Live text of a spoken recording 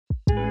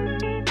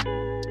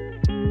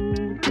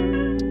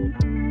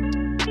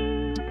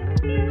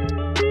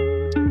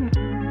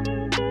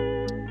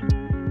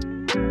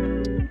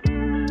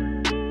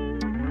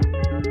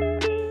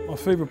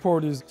favorite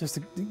part is just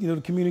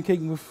to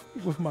communicating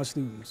with my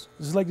students.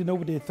 Just like to know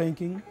what they're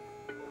thinking,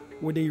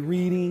 what they're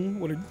reading,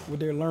 what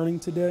they're learning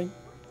today,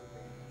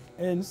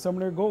 and some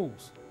of their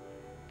goals.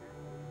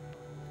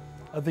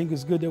 I think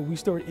it's good that we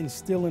start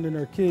instilling in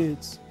our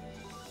kids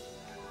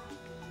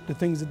the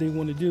things that they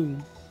want to do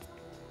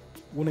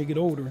when they get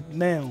older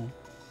now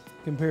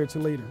compared to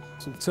later.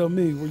 So tell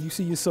me where you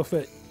see yourself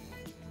at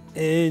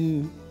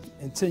in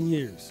 10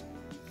 years.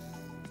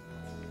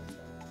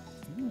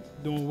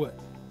 Doing what?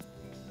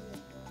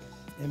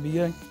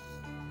 NBA?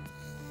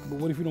 But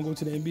what if you don't go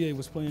to the NBA?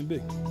 What's playing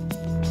big?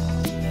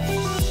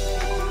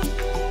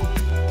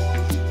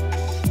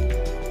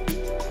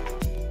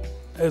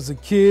 As a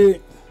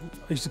kid,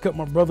 I used to cut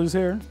my brother's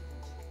hair.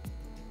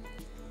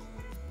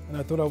 And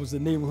I thought I was the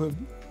neighborhood,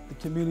 the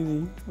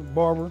community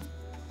barber.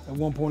 At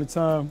one point in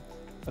time,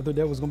 I thought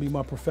that was gonna be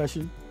my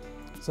profession.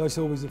 So I used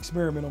to always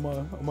experiment on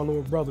my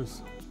little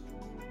brothers.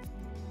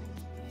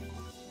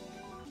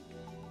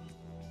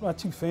 I'm not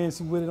too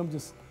fancy with it. I'm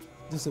just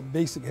a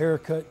basic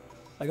haircut.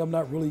 Like, I'm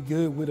not really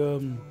good with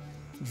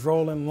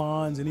drawing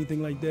lines,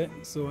 anything like that.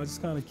 So I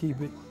just kind of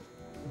keep it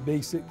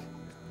basic.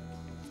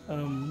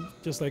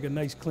 Just like a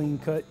nice clean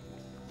cut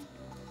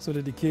so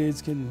that the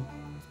kids can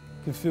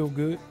feel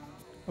good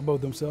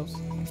about themselves.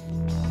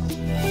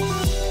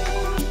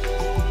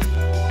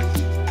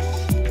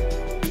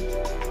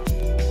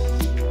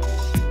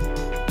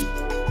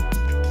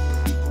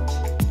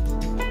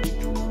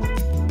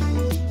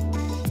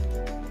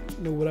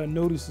 What I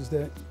noticed is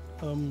that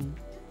a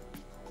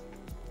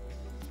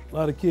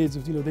lot of kids,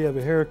 if they have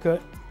a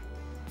haircut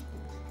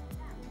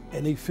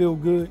and they feel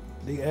good,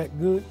 they act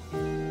good.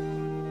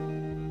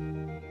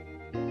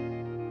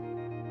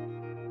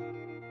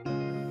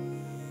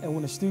 And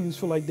when the students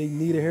feel like they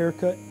need a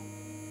haircut,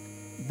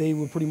 they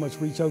will pretty much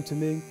reach out to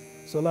me.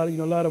 So a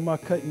lot of my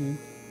cutting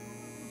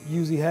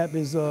usually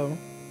happens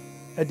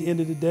at the end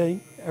of the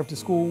day after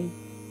school.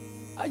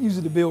 I use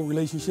it to build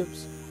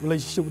relationships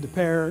with the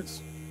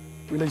parents,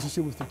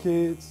 relationship with the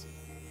kids,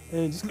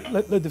 and just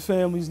let the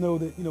families know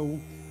that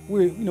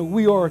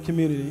we are a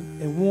community,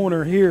 and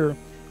Warner here,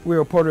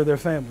 we're a part of their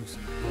families.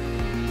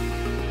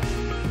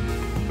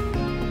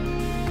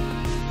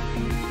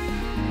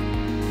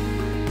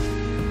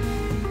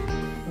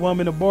 When I'm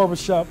in a barber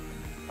shop,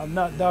 I'm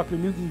not Dr.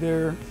 Newton,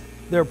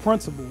 their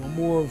principal. I'm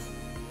more of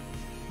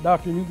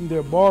Dr. Newton,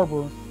 their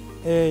barber,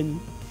 and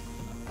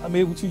I'm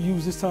able to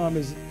use this time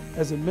as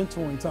a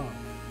mentoring time.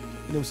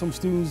 Some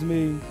students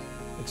may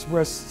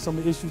express some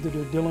of the issues that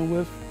they're dealing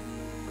with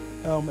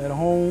at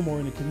home or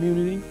in the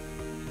community.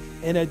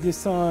 And at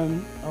this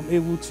time, I'm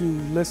able to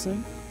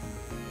listen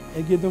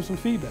and give them some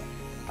feedback.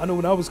 I know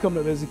when I was coming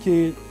up as a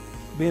kid,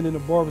 being in a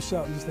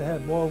barbershop, just to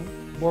have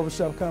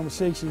barbershop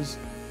conversations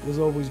was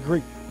always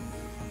great.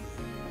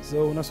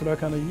 So that's what I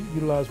kind of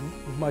utilize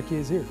with my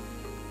kids here.